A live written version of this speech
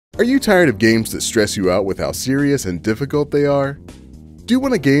Are you tired of games that stress you out with how serious and difficult they are? Do you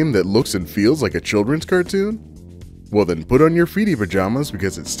want a game that looks and feels like a children's cartoon? Well then put on your feety pajamas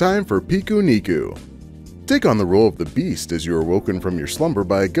because it's time for Pikuniku. Take on the role of the beast as you are woken from your slumber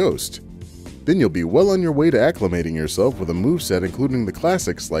by a ghost. Then you'll be well on your way to acclimating yourself with a moveset including the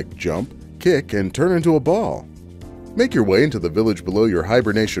classics like jump, kick, and turn into a ball. Make your way into the village below your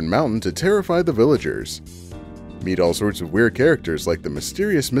hibernation mountain to terrify the villagers. Meet all sorts of weird characters like the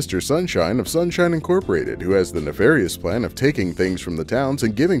mysterious Mr. Sunshine of Sunshine Incorporated, who has the nefarious plan of taking things from the towns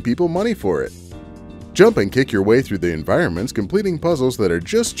and giving people money for it. Jump and kick your way through the environments, completing puzzles that are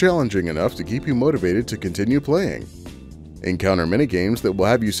just challenging enough to keep you motivated to continue playing. Encounter minigames that will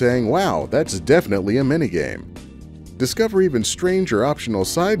have you saying, "Wow, that's definitely a minigame." Discover even strange or optional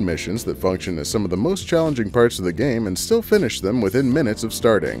side missions that function as some of the most challenging parts of the game and still finish them within minutes of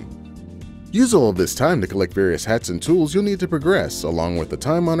starting. Use all of this time to collect various hats and tools you'll need to progress, along with the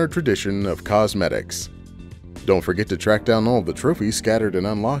time-honored tradition of cosmetics. Don't forget to track down all of the trophies scattered and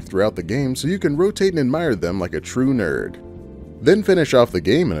unlocked throughout the game so you can rotate and admire them like a true nerd. Then finish off the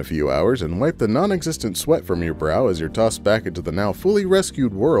game in a few hours and wipe the non-existent sweat from your brow as you're tossed back into the now fully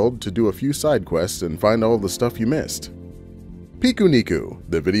rescued world to do a few side quests and find all the stuff you missed. Pikuniku,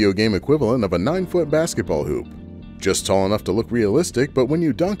 the video game equivalent of a 9-foot basketball hoop. Just tall enough to look realistic, but when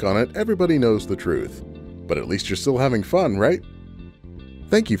you dunk on it, everybody knows the truth. But at least you're still having fun, right?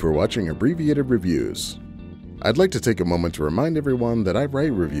 Thank you for watching Abbreviated Reviews. I'd like to take a moment to remind everyone that I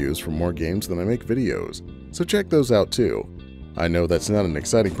write reviews for more games than I make videos, so check those out too. I know that's not an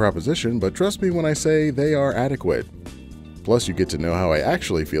exciting proposition, but trust me when I say they are adequate. Plus you get to know how I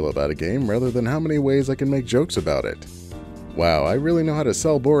actually feel about a game rather than how many ways I can make jokes about it. Wow, I really know how to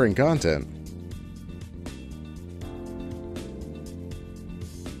sell boring content.